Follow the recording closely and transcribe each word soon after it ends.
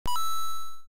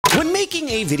When making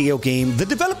a video game, the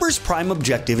developer's prime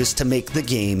objective is to make the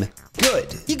game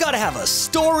good. You gotta have a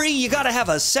story, you gotta have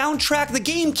a soundtrack. The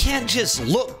game can't just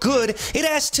look good, it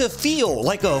has to feel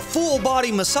like a full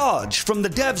body massage from the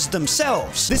devs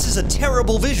themselves. This is a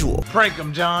terrible visual. Prank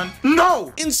him, John.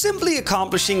 No! In simply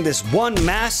accomplishing this one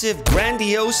massive,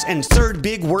 grandiose, and third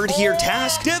big word here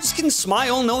task, devs can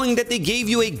smile knowing that they gave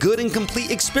you a good and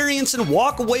complete experience and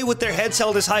walk away with their heads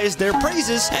held as high as their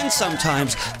praises and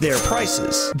sometimes their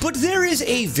prices. But there is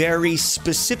a very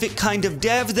specific kind of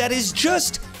dev that is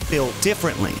just built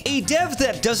differently. A dev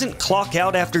that doesn't clock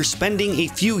out after spending a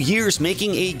few years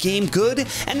making a game good,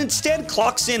 and instead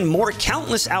clocks in more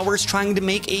countless hours trying to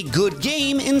make a good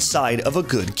game inside of a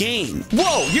good game.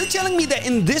 Whoa, you're telling me that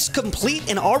in this complete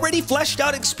and already fleshed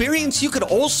out experience, you could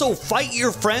also fight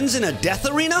your friends in a death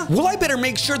arena? Well, I better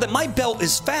make sure that my belt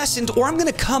is fastened or I'm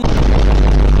gonna come.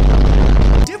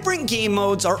 Different game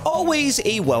modes are always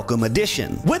a welcome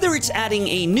addition. Whether it's adding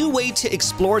a new way to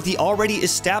explore the already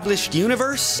established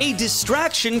universe, a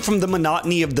distraction from the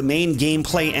monotony of the main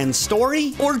gameplay and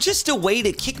story, or just a way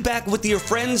to kick back with your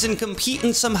friends and compete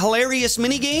in some hilarious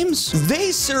minigames,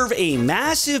 they serve a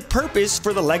massive purpose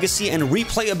for the legacy and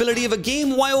replayability of a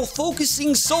game while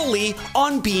focusing solely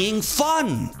on being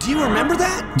fun. Do you remember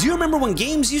that? Do you remember when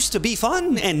games used to be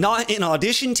fun and not an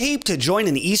audition tape to join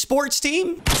an esports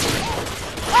team?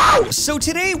 So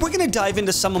today we're gonna dive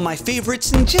into some of my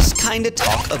favorites and just kind of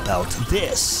talk about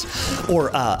this.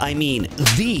 Or, I mean,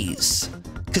 these.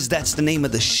 Because that's the name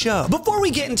of the show. Before we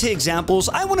get into examples,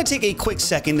 I want to take a quick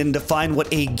second and define what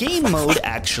a game mode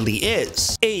actually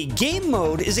is. A game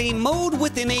mode is a mode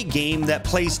within a game that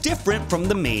plays different from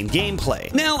the main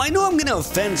gameplay. Now, I know I'm going to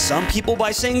offend some people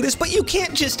by saying this, but you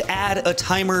can't just add a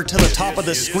timer to the top of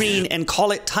the screen and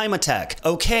call it time attack,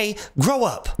 okay? Grow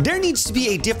up. There needs to be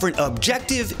a different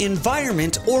objective,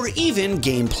 environment, or even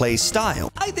gameplay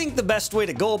style. I think the best way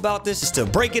to go about this is to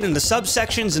break it into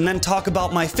subsections and then talk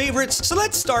about my favorites. So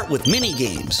let's start with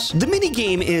minigames. The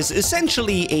minigame is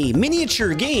essentially a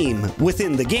miniature game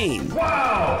within the game.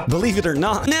 Wow! Believe it or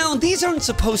not. Now, these aren't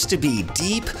supposed to be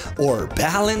deep or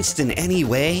balanced in any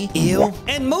way. Ew.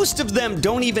 And most of them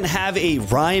don't even have a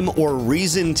rhyme or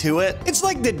reason to it. It's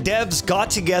like the devs got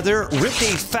together, ripped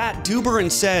a fat duber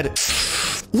and said,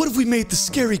 what if we made the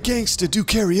scary gangster do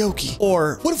karaoke?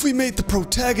 Or, what if we made the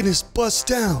protagonist bust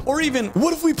down? Or even,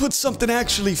 what if we put something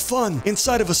actually fun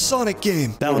inside of a Sonic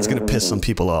game? That one's gonna piss some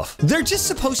people off. They're just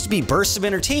supposed to be bursts of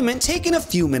entertainment taken a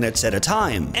few minutes at a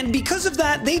time. And because of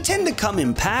that, they tend to come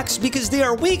in packs because they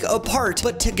are weak apart,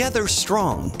 but together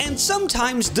strong. And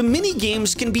sometimes the mini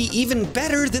games can be even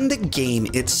better than the game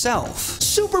itself.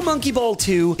 Super Monkey Ball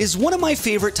 2 is one of my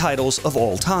favorite titles of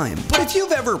all time. But if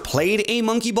you've ever played a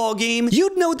Monkey Ball game,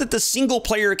 you'd know that the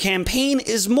single-player campaign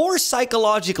is more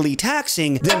psychologically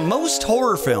taxing than most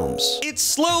horror films. It's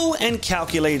slow and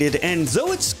calculated, and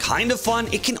though it's kind of fun,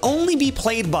 it can only be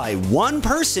played by one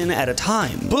person at a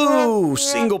time. Boo!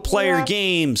 Single-player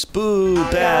games. Boo!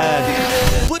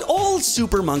 Bad. But all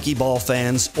Super Monkey Ball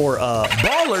fans, or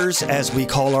ballers as we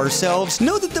call ourselves,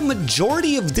 know that the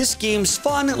majority of this game's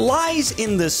fun lies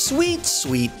in the sweet,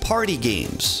 sweet party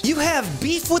games. You have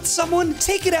beef with someone?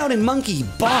 Take it out in monkey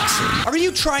boxing. Are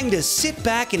you trying to sit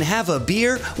back and have a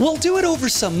beer? Well, do it over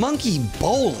some monkey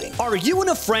bowling. Are you and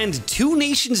a friend two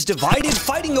nations divided,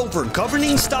 fighting over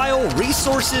governing style,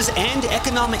 resources, and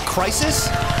economic crisis?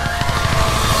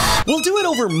 We'll do it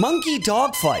over monkey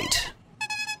dogfight.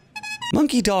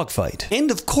 Monkey Dogfight.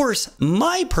 And of course,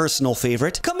 my personal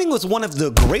favorite, coming with one of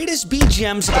the greatest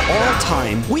BGMs of all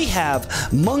time, we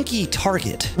have Monkey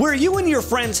Target, where you and your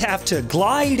friends have to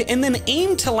glide and then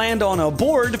aim to land on a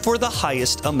board for the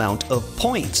highest amount of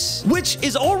points. Which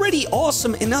is already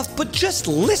awesome enough, but just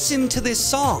listen to this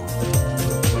song.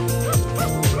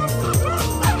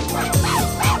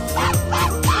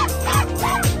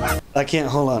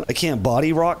 Hold on, I can't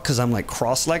body rock because I'm like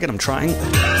cross-legged, I'm trying.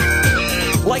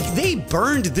 Like, they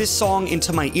burned this song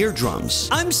into my eardrums.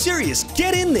 I'm serious,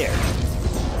 get in there.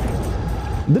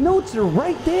 The notes are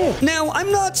right there. Now, I'm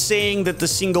not saying that the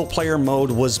single-player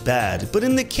mode was bad, but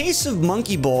in the case of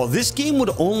Monkey Ball, this game would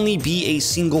only be a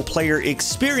single-player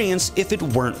experience if it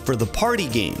weren't for the party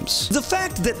games. The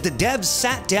fact that the devs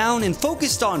sat down and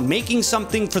focused on making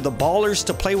something for the ballers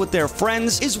to play with their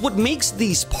friends is what makes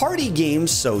these party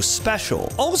games so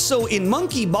special. Also, in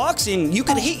Monkey Boxing, you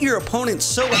can hit your opponent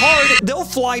so hard, they'll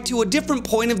fly to a different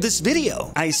point of this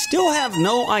video. I still have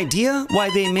no idea why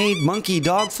they made Monkey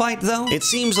Dogfight, though. It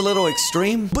seems seems a little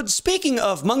extreme. But speaking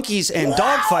of monkeys and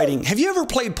dogfighting, have you ever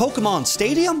played Pokemon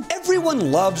Stadium?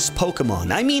 Everyone loves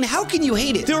Pokemon. I mean, how can you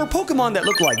hate it? There are Pokemon that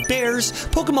look like bears,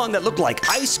 Pokemon that look like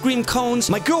ice cream cones.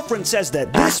 My girlfriend says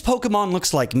that this Pokemon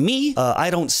looks like me. I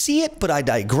don't see it, but I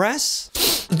digress.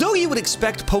 Though you would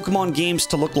expect Pokemon games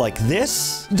to look like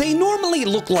this, they normally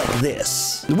look like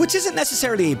this, which isn't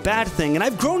necessarily a bad thing, and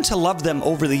I've grown to love them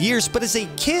over the years, but as a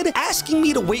kid, asking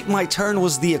me to wait my turn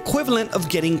was the equivalent of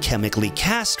getting chemically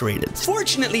castrated.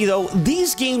 Fortunately though,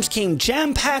 these games came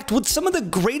jam-packed with some of the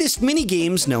greatest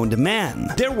mini-games known to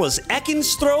man. There was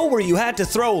Ekans Throw, where you had to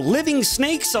throw living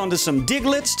snakes onto some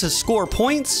Digletts to score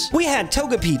points. We had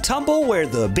Togepi Tumble, where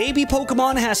the baby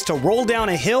Pokemon has to roll down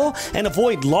a hill and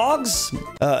avoid logs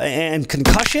and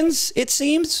concussions, it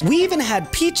seems. We even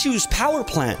had Pichu's Power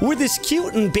Plant, where this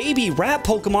cute and baby rat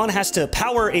Pokemon has to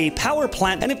power a power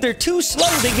plant, and if they're too slow,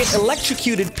 they get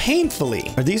electrocuted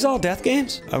painfully. Are these all death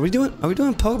games? Are we doing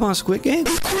Pokemon Squid Game?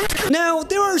 Now,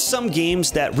 there are some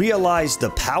games that realized the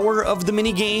power of the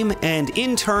minigame and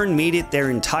in turn made it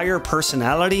their entire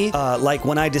personality, like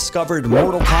when I discovered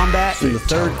Mortal Kombat in the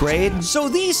 3rd grade. So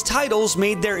these titles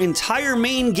made their entire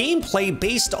main gameplay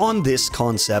based on this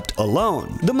concept alone.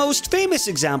 The most famous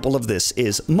example of this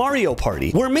is Mario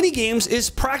Party, where minigames is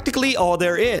practically all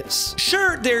there is.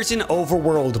 Sure, there's an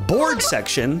overworld board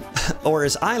section, or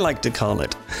as I like to call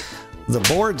it, the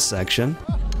board section.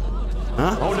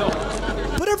 Huh? Oh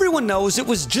no. But everyone knows it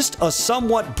was just a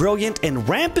somewhat brilliant and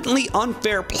rampantly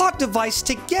unfair plot device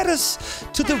to get us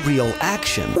to the real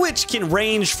action, which can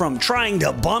range from trying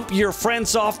to bump your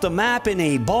friends off the map in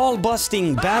a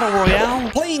ball-busting battle royale,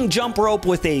 playing jump rope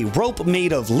with a rope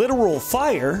made of literal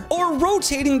fire, or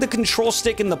rotating the control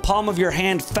stick in the palm of your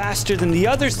hand faster than the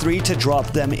other 3 to drop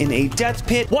them in a death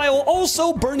pit, while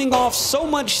also burning off so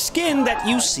much skin that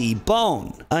you see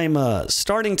bone. I'm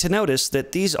starting to notice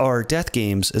that these are death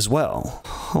games as well.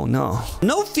 Oh no.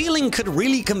 No feeling could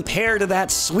really compare to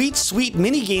that sweet, sweet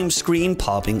minigame screen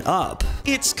popping up.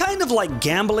 It's kind of like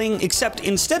gambling, except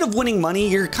instead of winning money,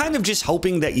 you're kind of just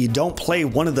hoping that you don't play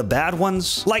one of the bad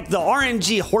ones. Like the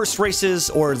RNG horse races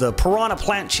or the Piranha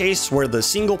Plant Chase, where the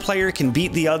single player can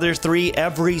beat the other 3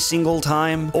 every single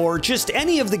time. Or just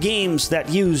any of the games that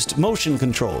used motion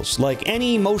controls, like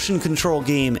any motion control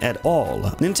game at all.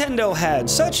 Nintendo had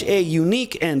such a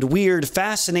unique and weird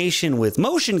fascination with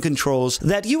motion controls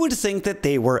that you would think that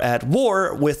they were at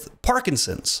war with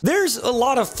Parkinson's. There's a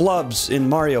lot of flubs in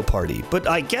Mario Party, but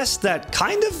I guess that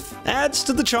kind of adds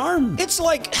to the charm. It's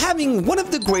like having one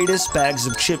of the greatest bags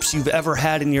of chips you've ever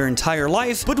had in your entire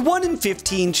life, but 1 in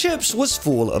 15 chips was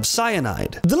full of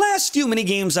cyanide. The last few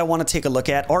minigames I want to take a look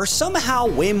at are somehow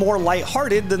way more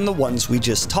lighthearted than the ones we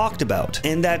just talked about.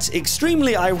 And that's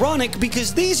extremely ironic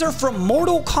because these are from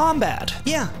Mortal Kombat.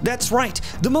 Yeah, that's right.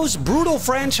 The most brutal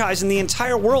franchise in the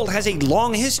entire world has a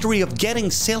long history of getting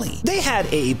silly. They had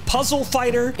a puzzle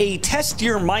fighter, a test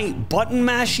your might button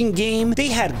mashing game, they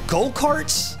had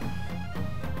go-karts,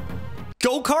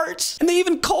 and they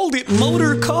even called it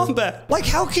Motor Combat. Like,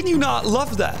 how can you not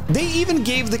love that? They even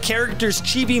gave the characters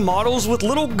chibi models with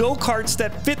little go-karts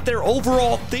that fit their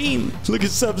overall theme. Look at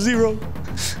Sub-Zero.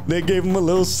 They gave him a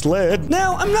little sled.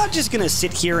 Now, I'm not just gonna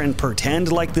sit here and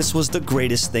pretend like this was the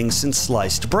greatest thing since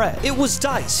sliced bread. It was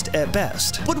diced at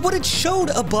best. But what it showed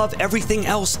above everything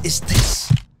else is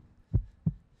this.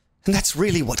 And that's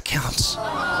really what counts.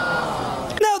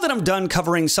 Now that I'm done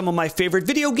covering some of my favorite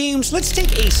video games, let's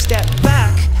take a step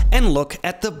back and look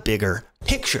at the bigger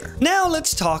picture. Now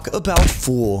let's talk about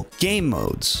full game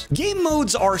modes. Game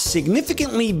modes are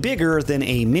significantly bigger than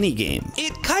a minigame.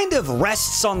 It kind of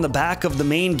rests on the back of the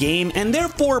main game and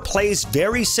therefore plays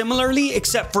very similarly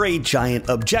except for a giant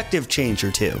objective change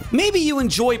or two. Maybe you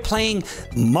enjoy playing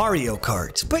Mario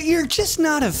Kart, but you're just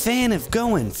not a fan of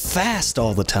going fast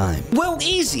all the time. Well,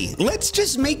 easy. Let's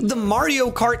just make the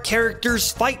Mario Kart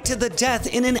characters fight to the death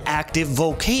in an active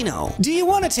volcano. Do you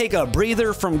want to take a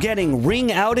breather from getting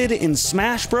ring-outed in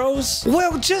Smash Bros?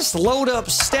 Well, just load up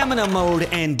stamina mode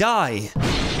and die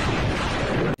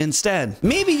instead.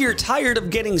 Maybe you're tired of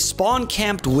getting spawn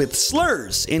camped with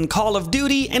slurs in Call of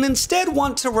Duty and instead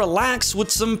want to relax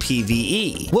with some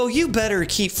PvE. Well, you better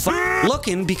keep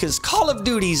looking because Call of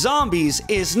Duty Zombies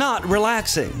is not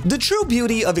relaxing. The true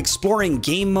beauty of exploring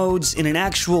game modes in an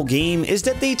actual game is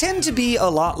that they tend to be a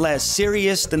lot less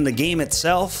serious than the game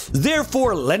itself,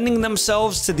 therefore lending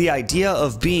themselves to the idea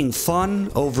of being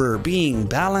fun over being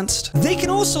balanced. They can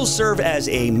also serve as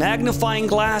a magnifying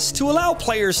glass to allow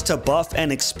players to buff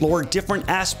and explore explore different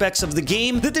aspects of the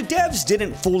game that the devs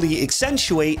didn't fully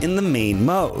accentuate in the main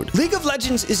mode. League of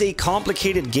Legends is a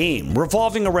complicated game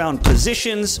revolving around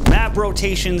positions, map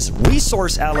rotations,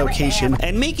 resource allocation,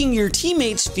 and making your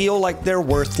teammates feel like they're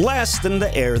worth less than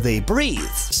the air they breathe.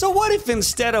 So what if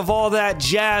instead of all that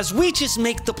jazz, we just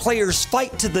make the players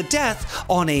fight to the death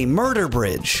on a murder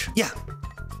bridge? Yeah.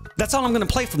 That's all I'm gonna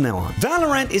play from now on.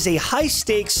 Valorant is a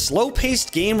high-stakes,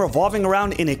 slow-paced game revolving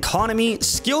around an economy,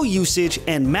 skill usage,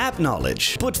 and map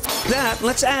knowledge. But f that,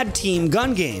 let's add Team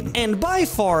Gun Game. And by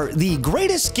far, the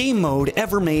greatest game mode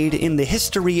ever made in the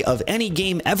history of any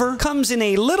game ever comes in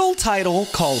a little title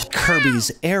called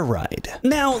Kirby's Air Ride.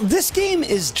 Now, this game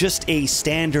is just a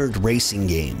standard racing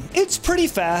game. It's pretty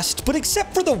fast, but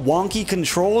except for the wonky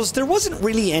controls, there wasn't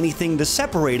really anything to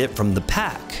separate it from the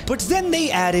pack. But then they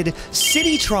added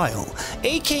City Trial,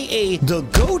 aka the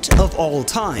GOAT of all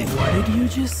time. What did you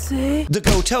just say? The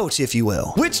GOAT, if you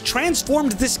will, which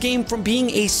transformed this game from being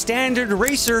a standard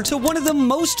racer to one of the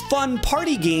most fun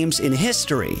party games in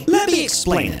history. Let me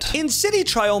explain it. In City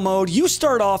Trial mode, you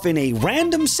start off in a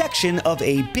random section of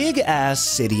a big-ass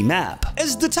city map.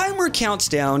 As the timer counts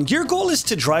down, your goal is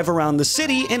to drive around the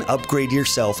city and upgrade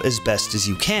yourself as best as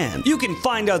you can. You can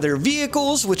find other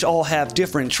vehicles, which all have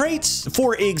different traits.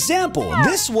 For example,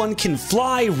 this one can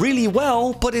fly really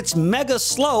well, but it's mega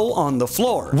slow on the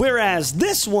floor. Whereas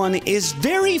this one is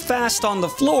very fast on the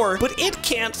floor, but it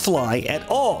can't fly at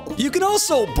all. You can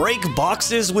also break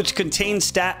boxes which contain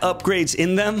stat upgrades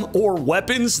in them, or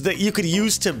weapons that you could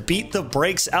use to beat the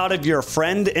brakes out of your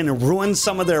friend and ruin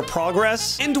some of their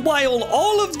progress. And while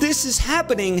all of this is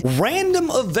happening,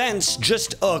 random events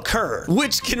just occur,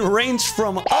 which can range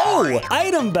from, oh,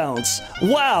 item bounce.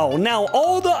 Wow, now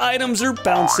all the items are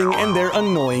bouncing and they're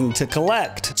annoying to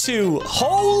collect. To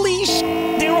holy sh*,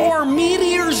 there are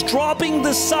meteors dropping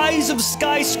the size of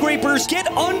skyscrapers. Get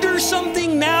under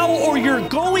something now or you're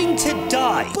going to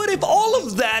die. But if all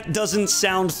of that doesn't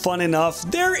sound fun enough,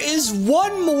 there is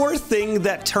one more thing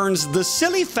that turns the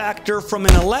silly factor from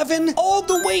an 11 all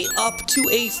the way up to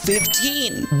a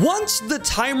 15. Once the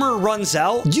timer runs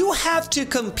out, you have to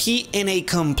compete in a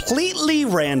completely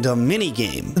random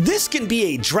minigame. This can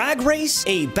be a drag race,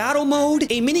 a battle mode,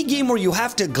 a minigame where you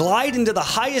have to glide into the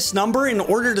highest number in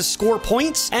order to score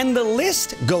points, and the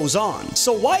list goes on.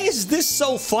 So why is this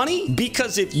so funny?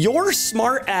 Because if your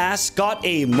smart ass got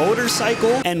a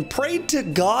motorcycle and prayed to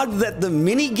God that the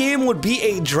minigame would be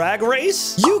a drag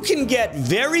race, you can get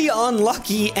very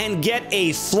unlucky and get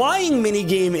a flying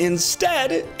minigame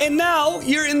instead, and now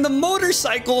you're in the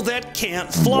motorcycle that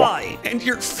can't fly, and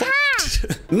you're fucked.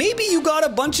 Maybe you got a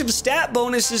bunch of stat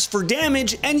bonuses for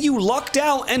damage and you lucked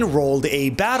out and rolled a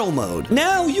battle mode.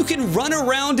 Now you can run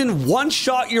around and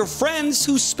one-shot your friends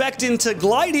who spec'd into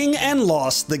gliding and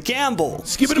lost the gamble.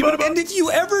 And if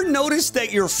you ever noticed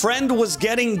that your friend was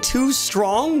getting too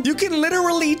strong, you can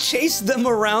literally chase them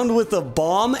around with a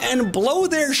bomb and blow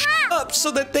their shit up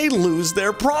so that they lose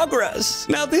their progress.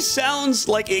 Now this sounds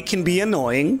like it can be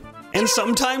annoying, and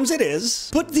sometimes it is,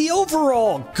 but the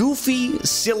overall goofy,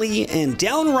 silly, and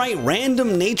downright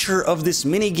random nature of this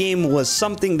minigame was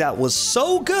something that was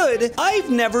so good, I've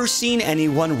never seen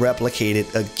anyone replicate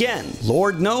it again.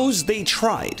 Lord knows they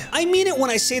tried. I mean it when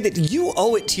I say that you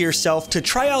owe it to yourself to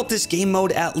try out this game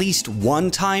mode at least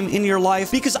one time in your life,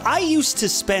 because I used to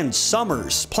spend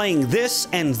summers playing this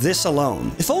and this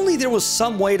alone. If only there was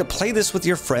some way to play this with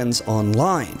your friends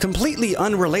online. Completely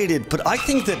unrelated, but I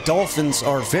think that dolphins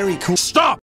are very cool.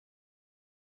 Stop!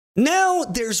 Now,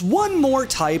 there's one more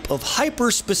type of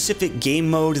hyper-specific game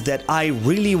mode that I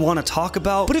really want to talk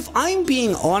about, but if I'm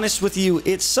being honest with you,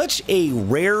 it's such a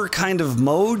rare kind of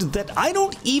mode that I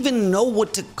don't even know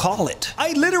what to call it.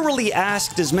 I literally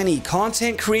asked as many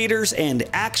content creators and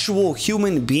actual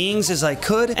human beings as I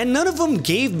could, and none of them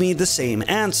gave me the same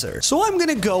answer. So I'm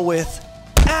gonna go with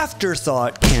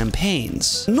Afterthought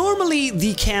campaigns. Normally,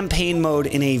 the campaign mode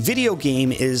in a video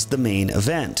game is the main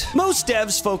event. Most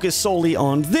devs focus solely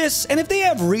on this, and if they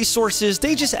have resources,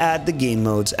 they just add the game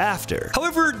modes after.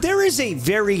 However, there is a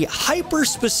very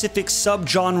hyper-specific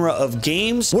subgenre of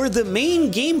games where the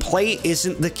main gameplay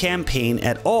isn't the campaign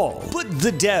at all. But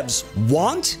the devs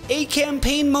want a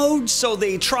campaign mode, so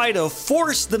they try to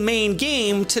force the main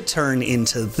game to turn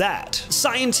into that.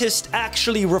 Scientists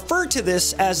actually refer to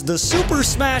this as the Super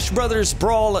Smash Smash Bros.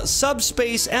 Brawl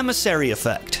Subspace Emissary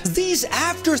Effect. These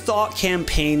afterthought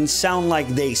campaigns sound like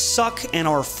they suck and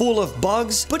are full of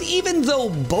bugs, but even though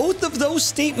both of those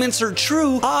statements are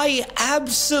true, I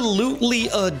absolutely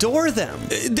adore them.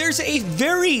 There's a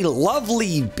very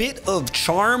lovely bit of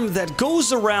charm that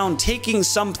goes around taking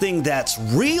something that's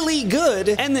really good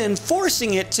and then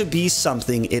forcing it to be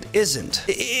something it isn't.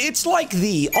 It's like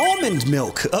the almond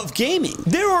milk of gaming.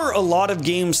 There are a lot of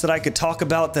games that I could talk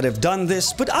about that have done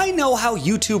this, but I know how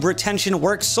YouTube retention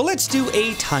works, so let's do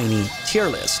a tiny tier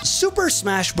list. Super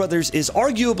Smash Bros. Is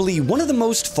arguably one of the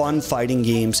most fun fighting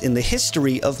games in the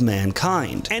history of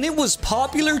mankind, and it was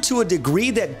popular to a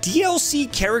degree that DLC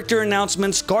character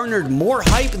announcements garnered more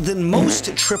hype than most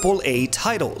AAA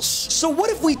titles. So what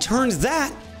if we turned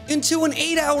that into an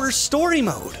 8-hour story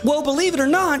mode? Well, believe it or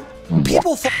not,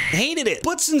 people hated it.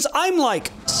 But since I'm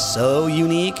like so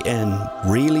unique and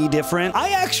really different, I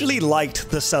actually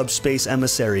liked the Subspace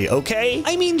Emissary, okay?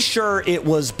 I mean, sure, it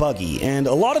was buggy, and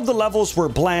a lot of the levels were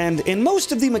bland, and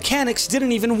most of the mechanics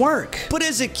didn't even work. But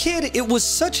as a kid, it was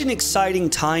such an exciting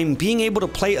time being able to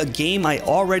play a game I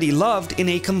already loved in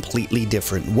a completely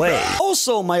different way.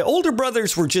 Also, my older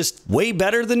brothers were just way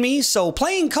better than me, so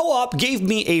playing co-op gave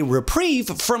me a reprieve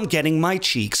from getting my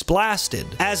cheeks blasted.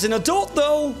 As an adult,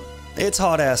 though, it's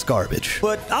hot-ass garbage.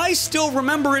 But I still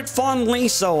remember it fondly,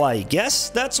 so I guess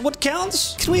that's what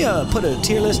counts. Can we put a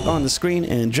tier list on the screen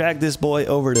and drag this boy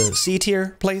over to C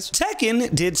tier, please?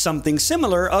 Tekken did something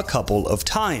similar a couple of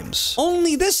times.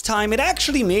 Only this time, it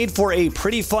actually made for a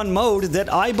pretty fun mode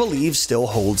that I believe still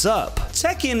holds up.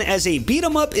 Tekken as a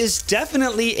beat-em-up is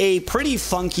definitely a pretty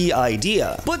funky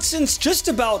idea. But since just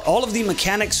about all of the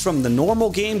mechanics from the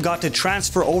normal game got to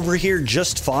transfer over here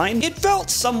just fine, it felt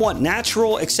somewhat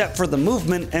natural except for the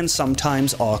movement and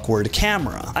sometimes awkward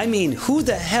camera. I mean, who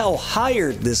the hell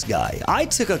hired this guy? I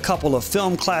took a couple of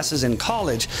film classes in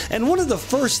college, and one of the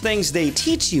first things they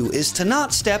teach you is to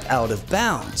not step out of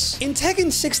bounds. In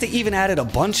Tekken 6, they even added a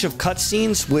bunch of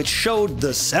cutscenes which showed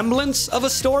the semblance of a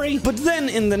story, but then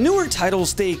in the newer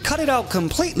titles, they cut it out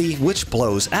completely, which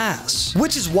blows ass.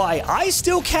 Which is why I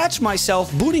still catch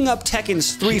myself booting up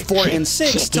Tekkens 3, 4, and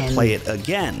 6 to play it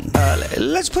again.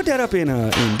 Let's put that up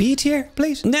in B tier,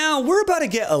 please. Now, we're about to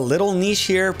get a little niche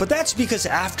here, but that's because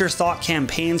afterthought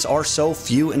campaigns are so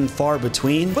few and far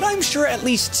between. But I'm sure at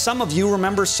least some of you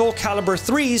remember Soul Calibur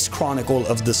 3's Chronicle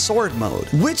of the Sword mode,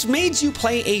 which made you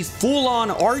play a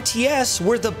full-on RTS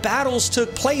where the battles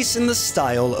took place in the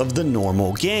style of the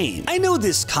normal game. I know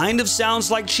this kind of sounds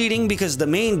like cheating because the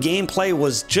main gameplay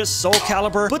was just Soul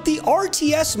Calibur, but the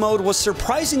RTS mode was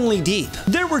surprisingly deep.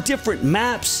 There were different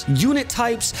maps, unit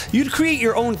types, you'd create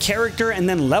your own character and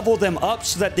then level them up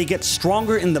so that they get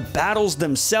stronger in the battles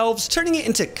themselves, turning it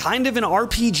into kind of an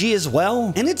RPG as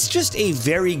well. And it's just a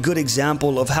very good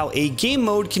example of how a game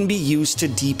mode can be used to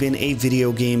deepen a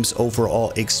video game's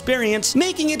overall experience,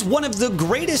 making it one of the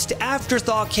greatest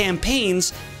afterthought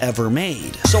campaigns ever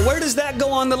made. So where does that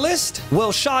go on the list?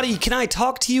 Well, Shoddy, can I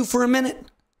talk to you for a minute?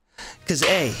 Cause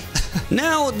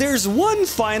now there's one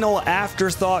final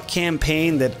afterthought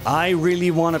campaign that I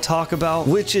really want to talk about,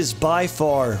 which is by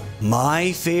far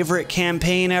my favorite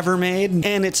campaign ever made.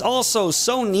 And it's also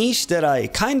so niche that I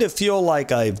kind of feel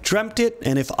like I've dreamt it.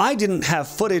 And if I didn't have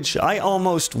footage, I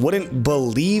almost wouldn't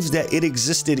believe that it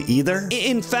existed either.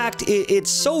 In fact, it's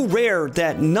so rare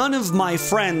that none of my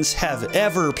friends have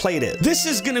ever played it. This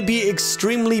is gonna be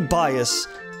extremely biased,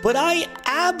 but I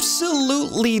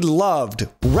absolutely loved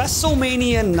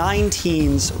WrestleMania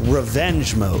 19's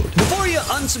Revenge Mode. Before you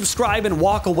unsubscribe and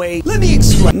walk away, let me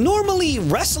explain. Normally,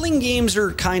 wrestling games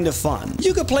are kind of fun.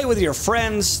 You could play with your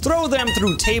friends, throw them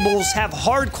through tables, have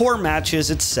hardcore matches,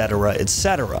 etc.,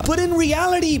 etc. But in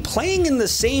reality, playing in the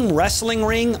same wrestling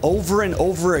ring over and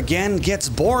over again gets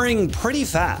boring pretty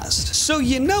fast. So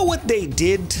you know what they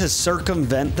did to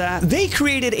circumvent that? They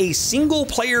created a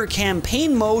single-player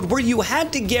campaign mode where you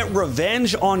had to get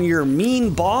revenge on your mean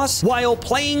boss while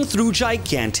playing through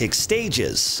gigantic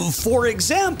stages. For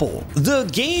example, the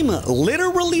game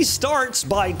literally starts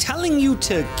by telling you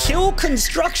to kill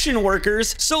construction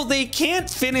workers so they can't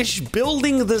finish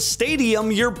building the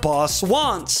stadium your boss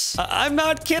wants. I'm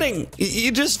not kidding.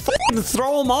 You just fucking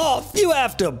throw them off. You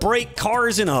have to break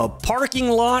cars in a parking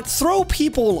lot, throw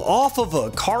people off of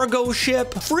a cargo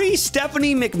ship, free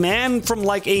Stephanie McMahon from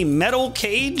like a metal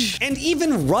cage, and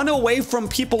even run away from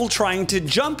people trying to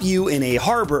jump you in a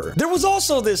harbor. There was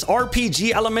also this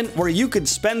RPG element where you could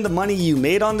spend the money you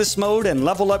made on this mode and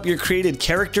level up your created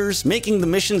characters, making the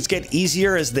missions get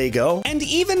easier as they go. And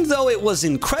even though it was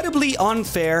incredibly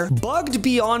unfair, bugged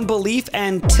beyond belief,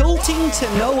 and tilting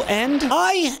to no end,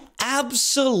 I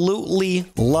absolutely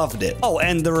loved it. Oh,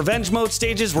 and the revenge mode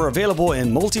stages were available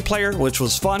in multiplayer, which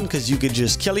was fun because you could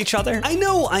just kill each other. I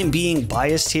know I'm being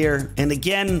biased here, and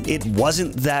again, it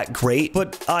wasn't that great,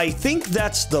 but I think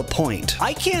that's the point.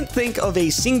 I can't think of a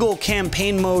single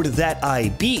campaign mode that I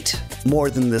beat more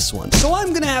than this one. So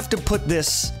I'm gonna have to put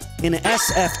this in an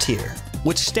SF tier,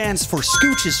 which stands for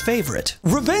Scooch's favorite.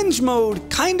 Revenge mode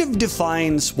kind of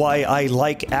defines why I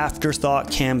like Afterthought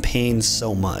campaigns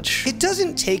so much. It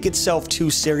doesn't take itself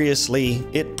too seriously.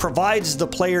 It provides the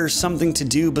players something to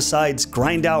do besides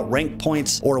grind out rank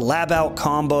points or lab out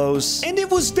combos. And it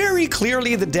was very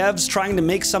clearly the devs trying to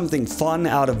make something fun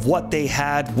out of what they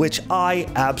had, which I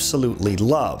absolutely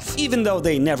love. Even though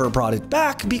they never brought it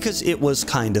back because it was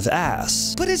kind of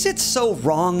ass. But is it so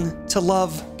wrong to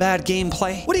love bad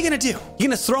gameplay? What are you gonna do? You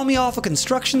gonna throw me off a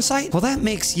construction site? Well, that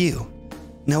makes you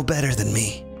no better than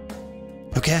me.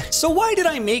 Okay? So why did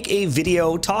I make a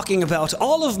video talking about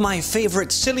all of my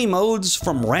favorite silly modes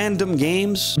from random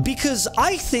games? Because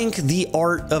I think the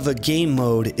art of a game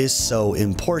mode is so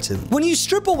important. When you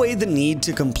strip away the need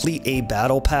to complete a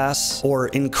battle pass, or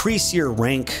increase your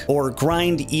rank, or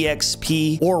grind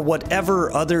EXP, or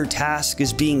whatever other task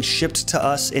is being shipped to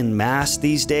us in mass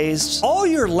these days, all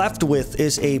you're left with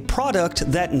is a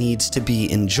product that needs to be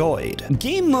enjoyed.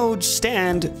 Game modes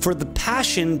stand for the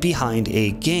passion behind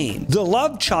a game. The love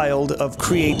child of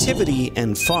creativity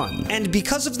and fun. And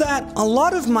because of that, a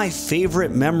lot of my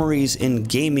favorite memories in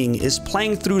gaming is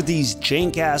playing through these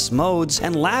jank-ass modes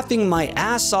and laughing my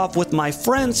ass off with my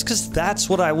friends because that's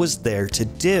what I was there to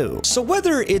do. So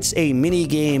whether it's a mini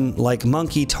game like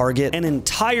Monkey Target, an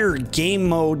entire game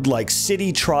mode like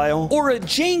City Trial, or a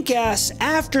jank-ass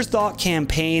Afterthought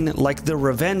campaign like the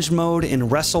Revenge mode in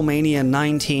WrestleMania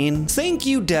 19, thank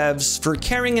you devs for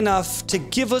caring enough to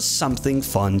give us something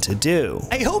fun to do.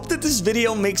 I hope that this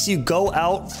video makes you go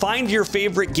out, find your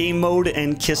favorite game mode,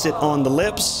 and kiss it on the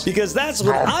lips, because that's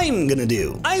what I'm gonna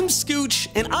do. I'm Scooch,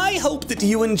 and I hope that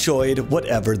you enjoyed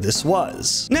whatever this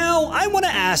was. Now, I want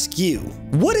to ask you,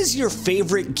 what is your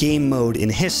favorite game mode in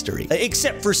history?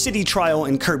 Except for City Trial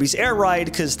and Kirby's Air Ride,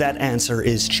 because that answer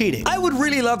is cheating. I would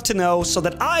really love to know so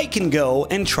that I can go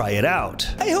and try it out.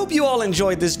 I hope you all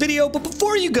enjoyed this video, but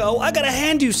before you go, I gotta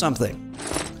hand you something.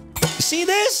 See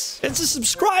this? It's a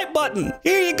subscribe button.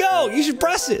 Here you go. You should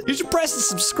press it. You should press the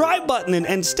subscribe button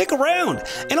and stick around.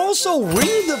 And also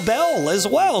ring the bell as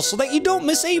well so that you don't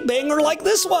miss a banger like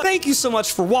this one. Thank you so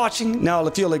much for watching. Now,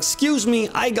 if you'll excuse me,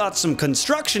 I got some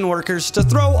construction workers to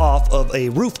throw off of a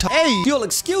rooftop. Hey! If you'll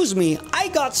excuse me, I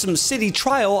got some City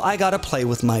Trial I gotta play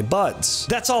with my buds.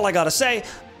 That's all I gotta say.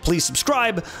 Please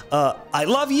subscribe. I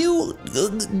love you.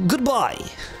 Goodbye.